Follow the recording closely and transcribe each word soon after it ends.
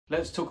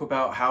Let's talk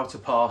about how to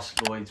pass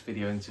Lloyd's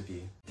video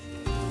interview.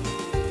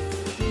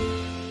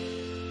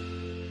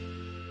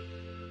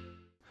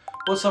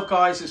 What's up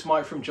guys, it's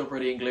Mike from Job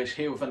Ready English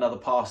here with another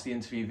Pass the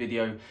Interview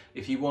video.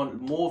 If you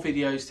want more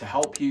videos to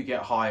help you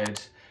get hired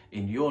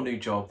in your new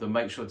job, then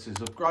make sure to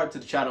subscribe to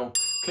the channel,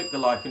 click the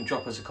like and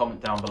drop us a comment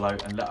down below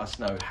and let us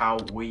know how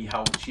we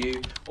helped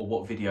you or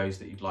what videos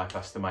that you'd like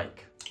us to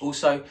make.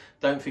 Also,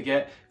 don't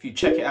forget, if you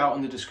check it out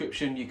in the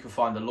description, you can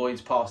find the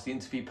Lloyd's Pass the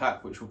Interview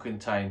pack, which will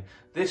contain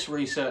this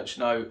research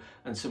note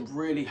and some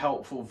really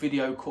helpful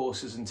video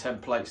courses and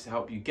templates to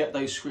help you get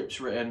those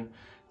scripts written,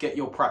 get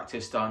your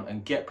practice done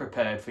and get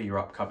prepared for your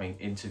upcoming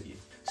interview.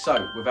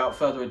 So without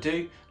further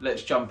ado,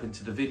 let's jump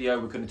into the video.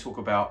 We're going to talk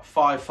about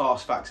 5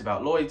 fast facts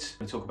about Lloyd's. We're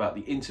going to talk about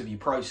the interview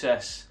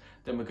process.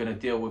 Then we're going to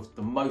deal with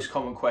the most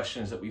common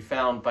questions that we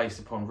found based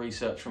upon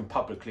research from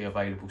publicly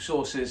available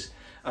sources.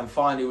 And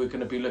finally, we're going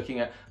to be looking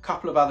at a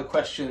couple of other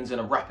questions in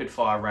a rapid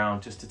fire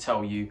round just to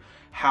tell you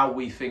how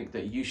we think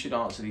that you should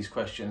answer these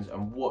questions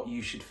and what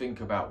you should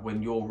think about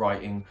when you're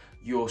writing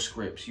your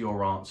scripts,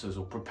 your answers,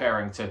 or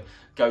preparing to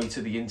go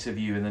to the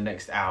interview in the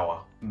next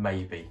hour,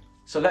 maybe.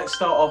 So let's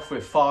start off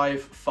with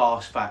 5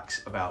 fast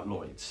facts about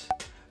Lloyd's.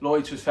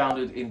 Lloyd's was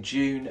founded in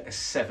June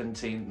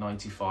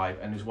 1795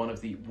 and is one of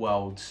the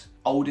world's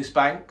oldest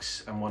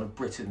banks and one of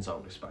Britain's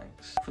oldest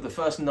banks. For the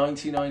first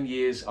 99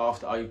 years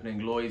after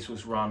opening, Lloyd's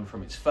was run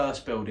from its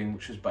first building,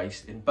 which was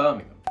based in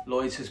Birmingham.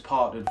 Lloyd's has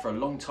partnered for a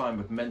long time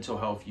with Mental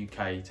Health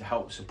UK to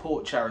help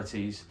support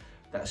charities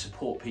that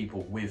support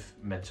people with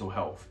mental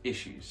health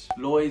issues.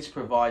 Lloyd's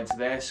provides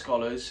their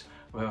scholars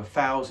with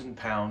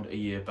 £1,000 a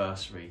year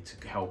bursary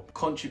to help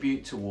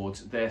contribute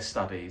towards their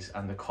studies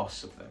and the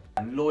costs of them.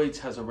 And Lloyd's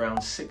has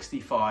around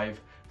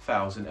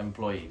 65,000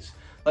 employees.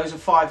 Those are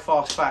 5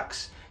 fast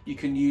facts. You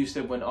can use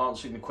them when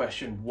answering the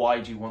question,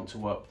 why do you want to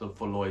work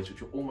for Lloyd's, which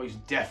you're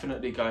almost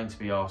definitely going to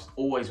be asked.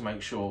 Always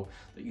make sure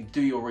that you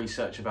do your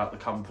research about the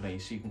company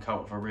so you can come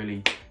up with a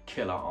really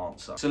killer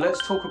answer. So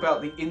let's talk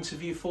about the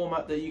interview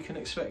format that you can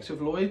expect with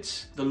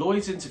Lloyd's. The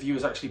Lloyd's interview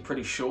is actually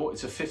pretty short.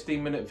 It's a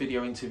 15-minute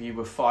video interview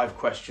with 5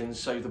 questions.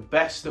 So the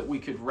best that we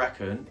could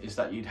reckon is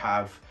that you'd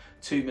have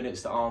 2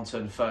 minutes to answer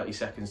and 30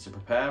 seconds to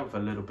prepare with a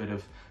little bit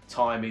of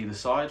time either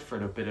side for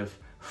a bit of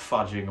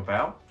fudging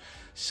about.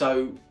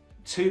 So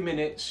 2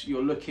 minutes,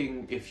 you're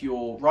looking, if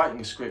you're writing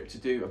a script, to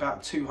do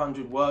about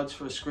 200 words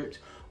for a script.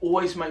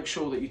 Always make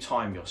sure that you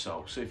time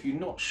yourself. So if you're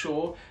not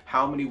sure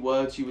how many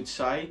words you would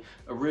say,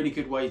 a really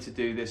good way to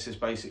do this is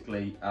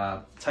basically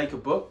take a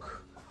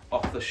book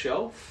off the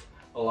shelf.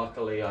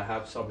 Luckily I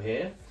have some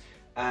here.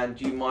 And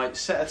you might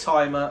set a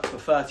timer for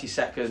 30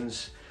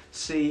 seconds,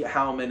 see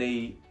how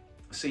many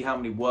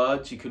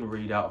words you can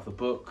read out of the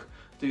book.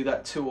 Do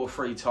that 2 or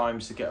 3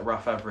 times to get a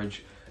rough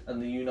average, and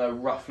then you know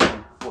roughly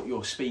what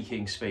your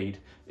speaking speed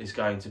is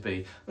going to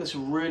be. That's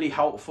really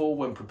helpful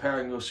when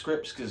preparing your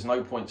scripts, because there's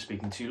no point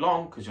speaking too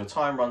long because your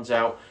time runs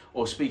out,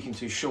 or speaking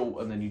too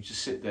short and then you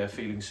just sit there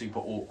feeling super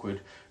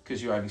awkward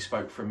because you only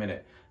spoke for a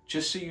minute.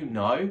 Just so you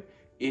know,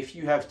 if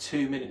you have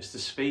 2 minutes to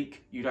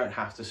speak, you don't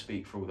have to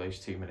speak for all those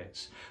 2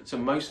 minutes. So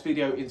most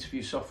video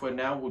interview software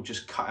now will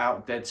just cut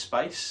out dead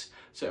space,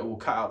 so it will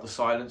cut out the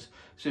silence.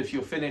 So if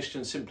you're finished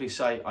and simply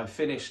say, I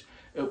finished,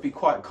 it'll be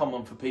quite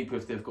common for people,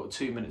 if they've got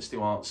 2 minutes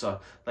to answer,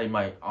 they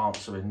may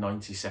answer in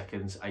 90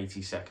 seconds,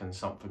 80 seconds,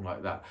 something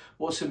like that.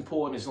 What's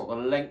important is not the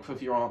length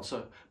of your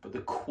answer, but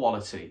the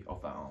quality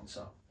of that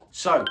answer.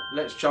 So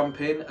let's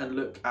jump in and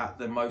look at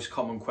the most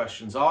common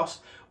questions asked.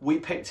 We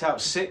picked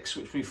out 6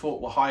 which we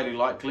thought were highly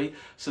likely.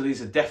 So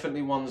these are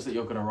definitely ones that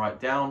you're going to write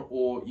down,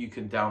 or you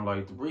can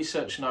download the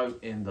research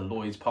note in the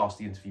Lloyd's Pass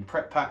the Interview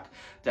prep pack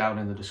down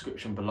in the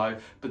description below.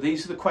 But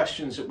these are the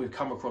questions that we've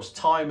come across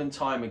time and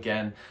time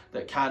again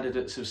that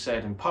candidates have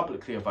said in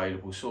publicly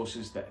available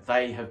sources that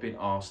they have been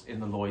asked in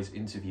the Lloyd's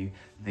interview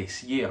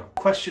this year.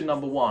 Question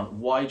number 1,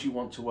 why do you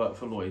want to work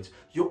for Lloyd's?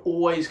 You're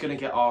always going to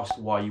get asked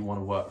why you want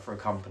to work for a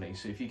company.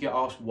 So if you get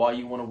asked why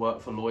you want to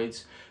work for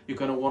Lloyd's, you're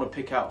going to want to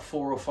pick out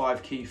 4 or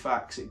 5 key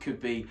facts. It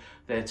could be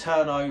their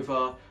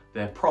turnover,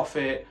 their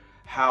profit,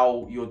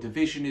 how your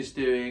division is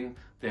doing,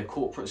 their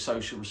corporate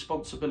social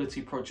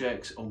responsibility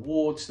projects,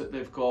 awards that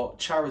they've got,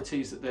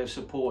 charities that they're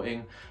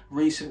supporting,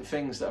 recent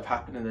things that have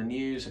happened in the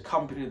news, a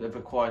company that they've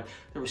acquired.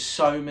 There are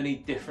so many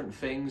different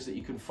things that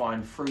you can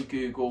find through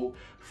Google,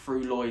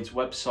 through Lloyd's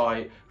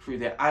website, through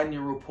their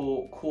annual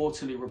report,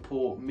 quarterly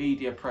report,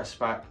 media press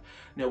pack.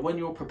 Now, when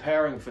you're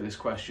preparing for this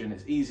question,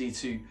 it's easy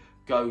to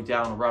go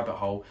down a rabbit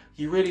hole.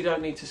 You really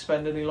don't need to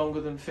spend any longer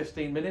than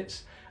 15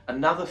 minutes.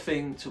 Another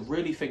thing to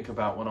really think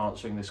about when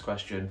answering this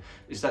question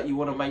is that you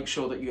want to make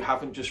sure that you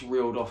haven't just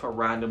reeled off a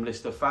random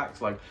list of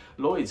facts like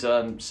Lloyd's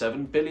earned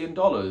 $7 billion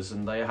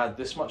and they had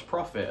this much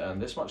profit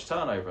and this much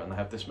turnover and they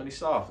have this many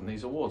staff and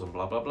these awards and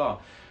blah, blah, blah.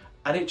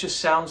 And it just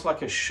sounds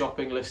like a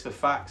shopping list of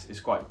facts.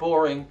 It's quite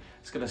boring.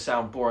 It's going to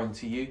sound boring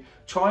to you.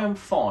 Try and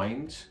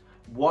find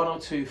 1 or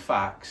 2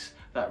 facts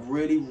that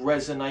really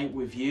resonate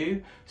with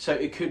you. So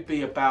it could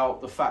be about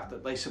the fact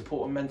that they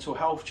support a mental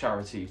health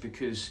charity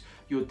because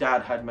your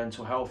dad had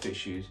mental health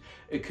issues.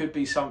 It could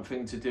be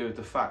something to do with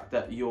the fact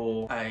that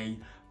you're a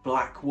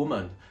black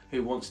woman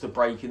who wants to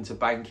break into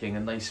banking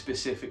and they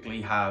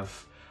specifically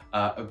have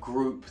a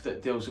group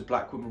that deals with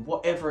black women.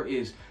 Whatever it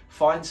is,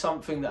 find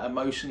something that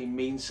emotionally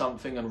means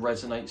something and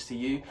resonates to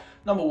you.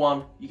 Number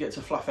one, you get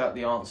to fluff out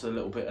the answer a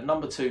little bit. And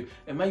number two,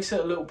 it makes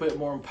it a little bit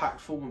more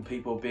impactful when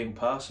people are being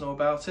personal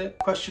about it.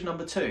 Question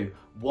number two,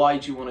 why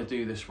do you want to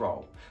do this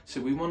role?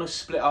 So we want to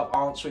split up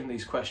answering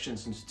these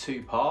questions into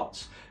two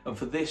parts. And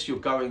for this, you're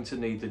going to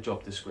need the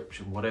job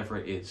description, whatever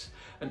it is.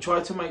 And try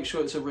to make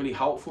sure it's a really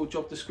helpful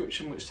job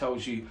description, which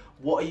tells you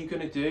what are you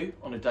going to do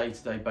on a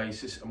day-to-day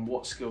basis and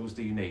what skills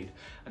do you need.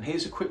 And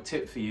here's a quick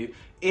tip for you.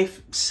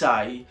 If,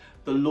 say,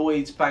 the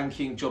Lloyd's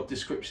banking job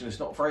description is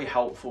not very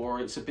helpful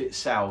or it's a bit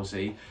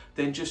salesy,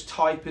 then just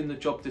type in the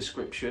job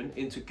description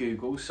into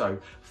Google, so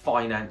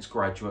finance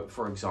graduate,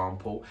 for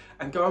example,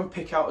 and go and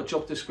pick out a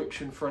job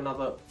description from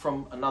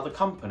another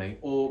company,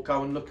 or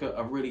go and look at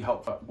a really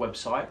helpful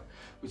website,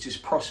 which is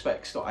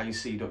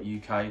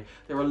prospects.ac.uk.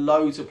 There are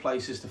loads of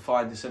places to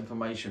find this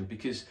information,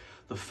 because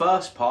the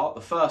first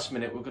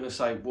minute, we're going to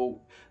say, well,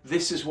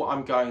 this is what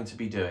I'm going to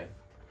be doing.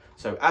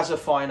 So as a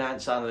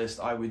finance analyst,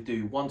 I would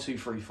do 1, 2,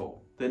 3, 4.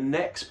 The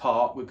next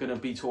part, we're going to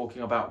be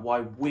talking about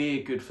why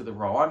we're good for the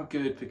role. I'm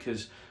good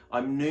because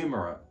I'm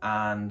numerate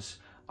and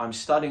I'm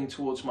studying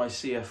towards my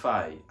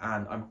CFA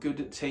and I'm good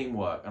at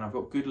teamwork and I've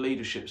got good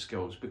leadership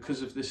skills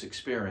because of this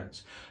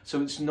experience.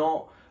 So it's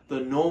not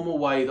the normal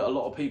way that a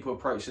lot of people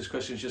approach this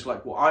question. It's just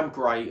like, well, I'm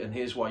great and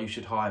here's why you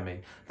should hire me.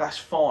 That's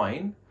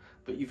fine,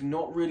 but you've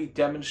not really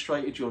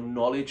demonstrated your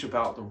knowledge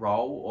about the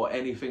role or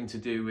anything to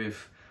do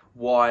with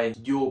why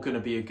you're going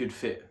to be a good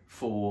fit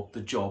for the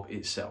job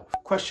itself.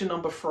 Question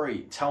number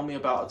 3, tell me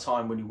about a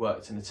time when you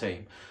worked in a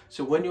team.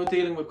 So when you're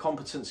dealing with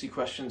competency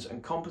questions,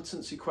 and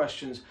competency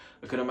questions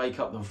are going to make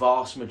up the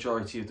vast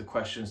majority of the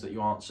questions that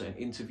you answer in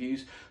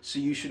interviews, so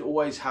you should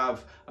always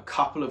have a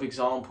couple of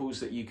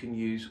examples that you can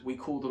use. We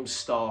call them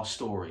star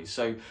stories.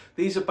 So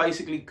these are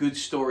basically good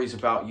stories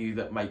about you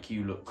that make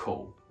you look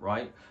cool,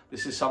 right?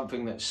 This is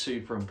something that's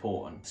super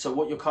important. So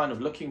what you're kind of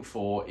looking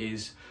for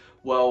is,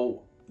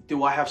 well,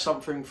 do I have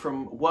something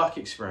from work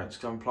experience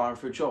because I'm applying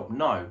for a job?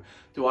 No.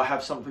 Do I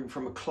have something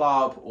from a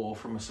club or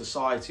from a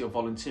society or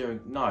volunteering?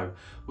 No.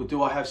 Well,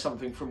 do I have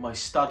something from my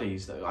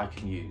studies that I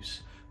can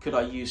use? Could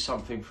I use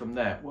something from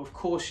there? Well, of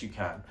course you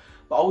can.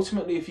 But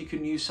ultimately, if you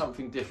can use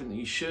something different than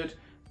you should,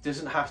 it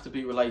doesn't have to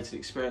be related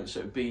experience.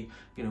 So it would be,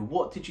 you know,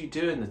 what did you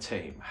do in the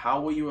team?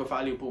 How were you a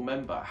valuable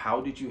member?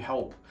 How did you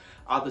help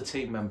other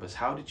team members?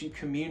 How did you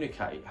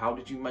communicate? How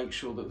did you make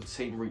sure that the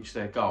team reached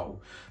their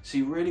goal? So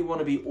you really want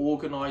to be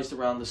organized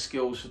around the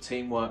skills for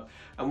teamwork.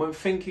 And when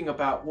thinking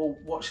about, well,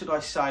 what should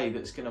I say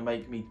that's going to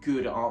make me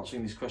good at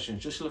answering these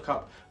questions? Just look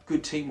up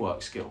good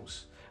teamwork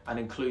skills and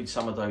include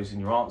some of those in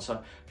your answer.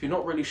 If you're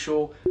not really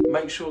sure,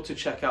 make sure to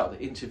check out the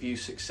Interview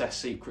Success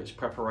Secrets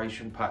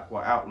preparation pack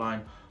where I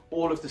outline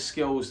all of the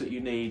skills that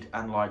you need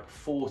and like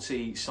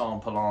 40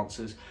 sample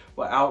answers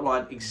will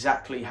outline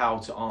exactly how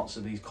to answer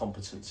these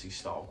competency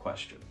style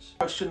questions.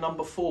 Question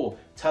number 4,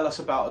 tell us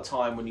about a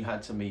time when you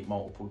had to meet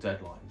multiple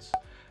deadlines.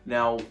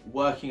 Now,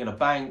 working in a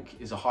bank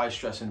is a high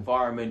stress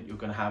environment. You're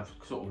going to have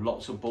sort of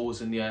lots of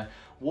balls in the air.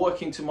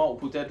 Working to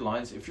multiple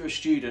deadlines, if you're a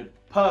student,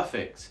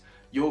 perfect.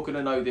 You're going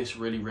to know this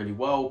really, really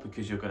well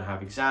because you're going to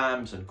have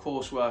exams and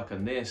coursework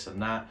and this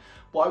and that.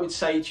 What I would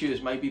say to you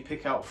is maybe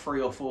pick out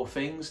 3 or 4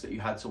 things that you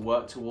had to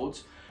work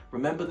towards.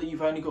 Remember that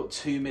you've only got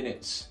 2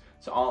 minutes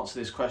to answer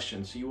this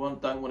question, so you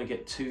don't want to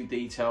get too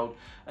detailed,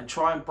 and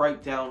try and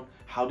break down,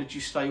 how did you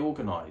stay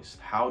organized?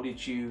 How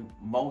did you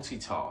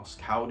multitask?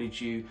 How did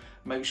you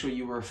make sure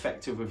you were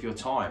effective with your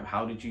time?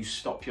 How did you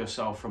stop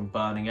yourself from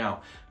burning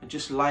out? And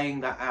just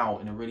laying that out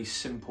in a really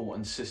simple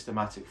and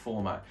systematic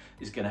format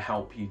is going to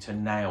help you to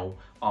nail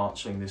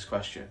answering this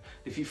question.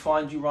 If you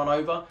find you run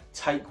over,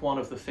 take one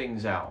of the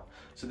things out.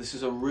 So this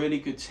is a really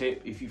good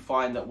tip. If you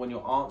find that when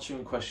you're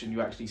answering a question, you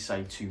actually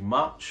say too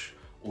much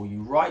or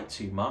you write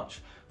too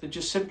much, then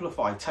just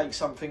simplify, take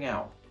something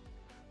out,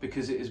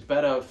 because it is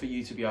better for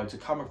you to be able to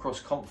come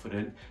across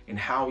confident in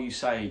how you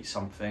say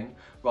something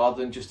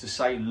rather than just to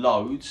say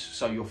loads.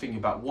 So you're thinking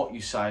about what you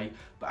say,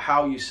 but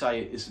how you say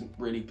it isn't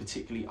really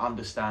particularly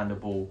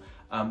understandable,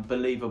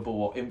 believable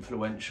or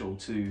influential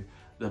to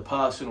the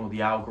person or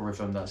the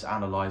algorithm that's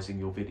analyzing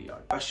your video.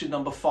 Question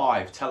number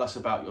 5, tell us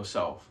about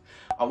yourself.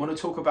 I want to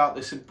talk about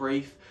this in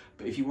brief,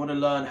 but if you want to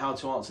learn how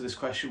to answer this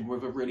question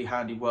with a really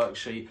handy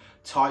worksheet,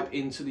 type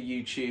into the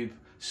YouTube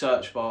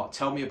search bar,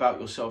 tell me about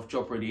yourself,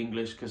 Job Ready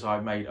English, because I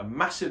made a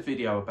massive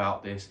video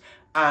about this,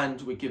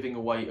 and we're giving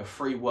away a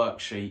free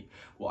worksheet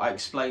where I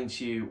explain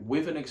to you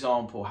with an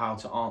example how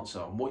to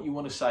answer. And what you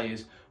want to say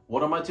is,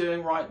 what am I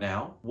doing right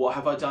now? What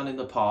have I done in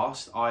the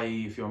past?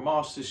 i.e., if you're a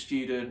master's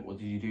student, what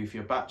did you do for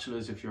your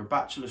bachelor's? If you're a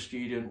bachelor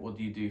student, what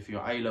do you do for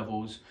your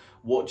A-levels?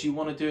 What do you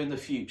want to do in the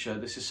future?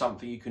 This is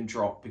something you can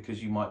drop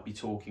because you might be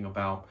talking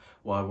about,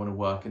 well, I want to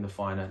work in the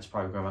finance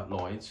program at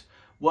Lloyd's.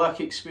 Work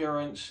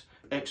experience,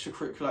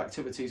 extracurricular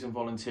activities and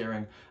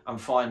volunteering,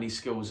 and finally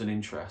skills and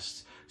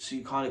interests. So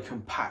you kind of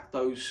compact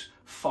those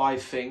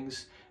 5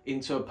 things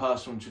into a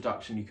personal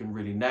introduction, you can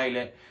really nail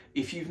it.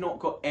 If you've not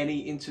got any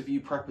interview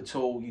prep at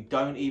all, you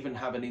don't even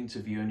have an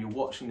interview and you're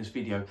watching this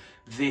video,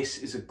 this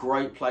is a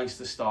great place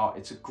to start.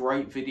 It's a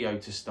great video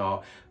to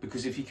start,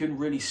 because if you can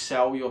really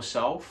sell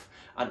yourself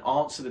and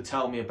answer the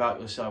tell me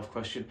about yourself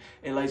question,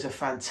 it lays a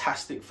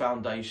fantastic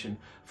foundation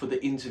for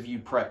the interview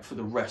prep for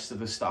the rest of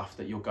the stuff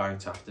that you're going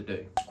to have to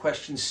do.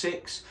 Question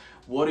 6,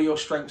 what are your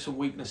strengths and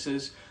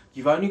weaknesses?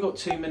 You've only got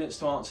 2 minutes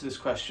to answer this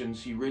question,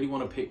 so you really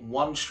want to pick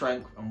one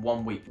strength and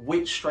one weak.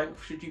 Which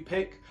strength should you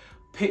pick?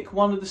 Pick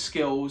one of the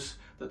skills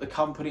that the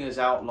company has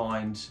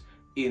outlined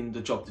in the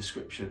job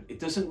description. It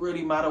doesn't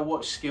really matter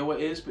what skill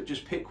it is, but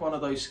just pick one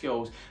of those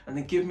skills and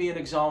then give me an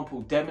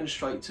example,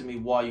 demonstrate to me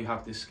why you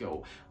have this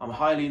skill. I'm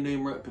highly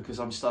numerate because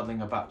I'm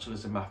studying a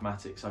bachelor's in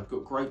mathematics. I've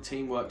got great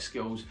teamwork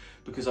skills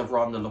because I've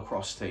run the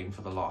lacrosse team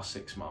for the last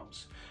 6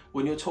 months.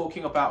 When you're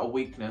talking about a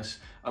weakness,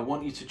 I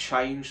want you to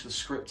change the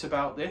script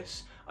about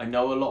this. I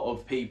know a lot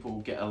of people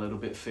get a little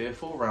bit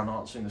fearful around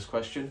answering this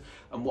question,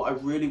 and what I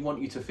really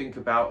want you to think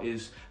about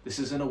is, this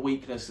isn't a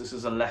weakness, this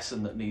is a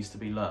lesson that needs to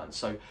be learned.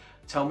 So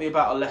tell me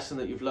about a lesson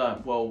that you've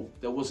learned. Well,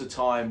 there was a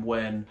time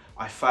when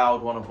I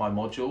failed one of my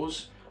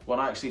modules.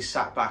 When I actually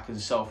sat back and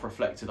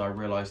self-reflected, I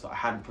realized that I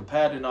hadn't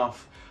prepared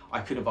enough.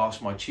 I could have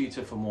asked my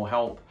tutor for more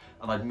help,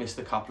 and I'd missed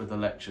a couple of the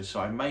lectures.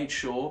 So I made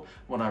sure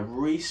when I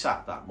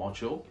resat that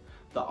module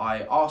that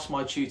I asked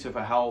my tutor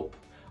for help.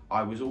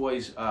 I was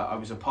always, I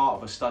was a part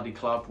of a study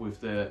club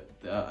with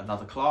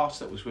another class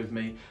that was with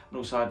me, and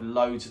also had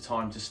loads of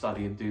time to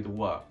study and do the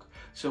work.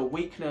 So a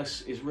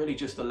weakness is really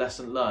just a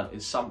lesson learned.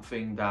 It's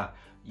something that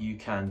you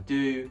can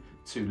do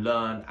to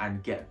learn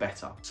and get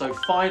better. So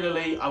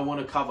finally, I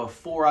want to cover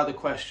 4 other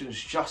questions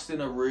just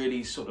in a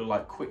really sort of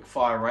like quick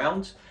fire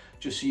round,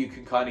 just so you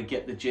can kind of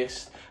get the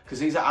gist, because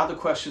these are other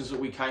questions that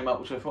we came up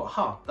with, which I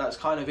thought, that's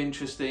kind of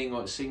interesting,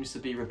 or it seems to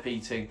be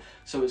repeating,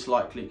 so it's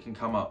likely it can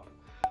come up.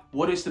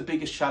 What is the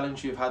biggest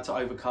challenge you've had to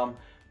overcome?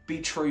 Be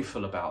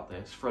truthful about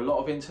this. For a lot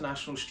of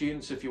international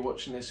students, if you're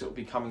watching this, it'll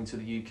be coming to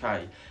the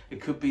UK.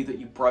 It could be that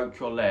you broke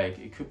your leg.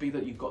 It could be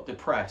that you got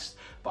depressed.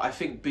 But I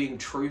think being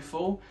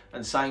truthful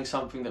and saying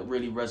something that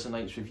really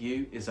resonates with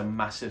you is a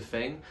massive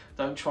thing.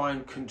 Don't try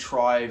and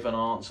contrive an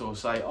answer or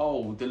say,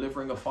 oh,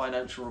 delivering a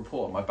financial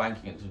report on my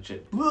banking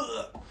internship.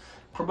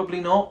 Probably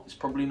not. It's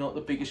probably not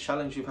the biggest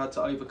challenge you've had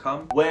to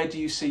overcome. Where do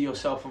you see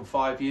yourself in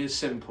 5 years?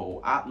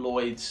 Simple. At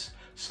Lloyd's,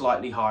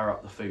 slightly higher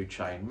up the food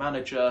chain.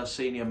 Manager,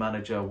 senior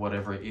manager,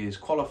 whatever it is,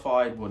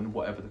 qualified,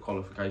 whatever the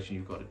qualification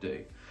you've got to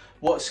do.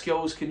 What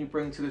skills can you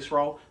bring to this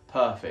role?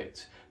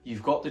 Perfect.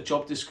 You've got the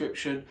job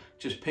description,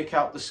 just pick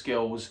out the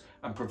skills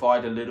and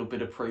provide a little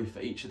bit of proof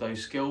for each of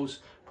those skills.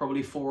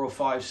 Probably 4 or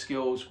 5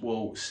 skills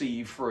will see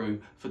you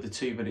through for the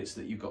 2 minutes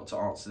that you've got to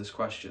answer this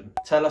question.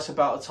 Tell us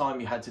about a time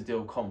you had to deal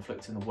with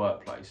conflict in the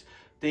workplace.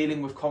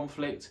 Dealing with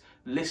conflict,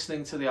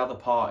 listening to the other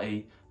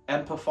party,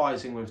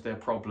 empathizing with their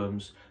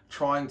problems,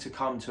 trying to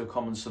come to a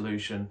common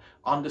solution,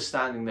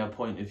 understanding their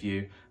point of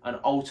view, and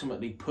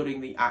ultimately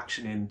putting the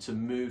action in to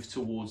move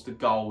towards the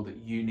goal that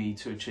you need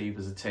to achieve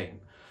as a team.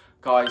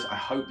 Guys, I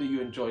hope that you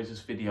enjoyed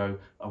this video.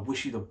 I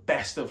wish you the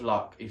best of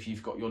luck if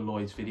you've got your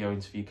Lloyd's video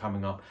interview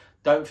coming up.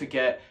 Don't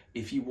forget,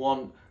 if you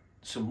want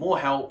some more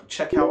help,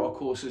 check out our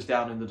courses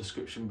down in the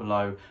description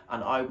below,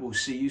 and I will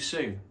see you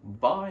soon.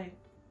 Bye.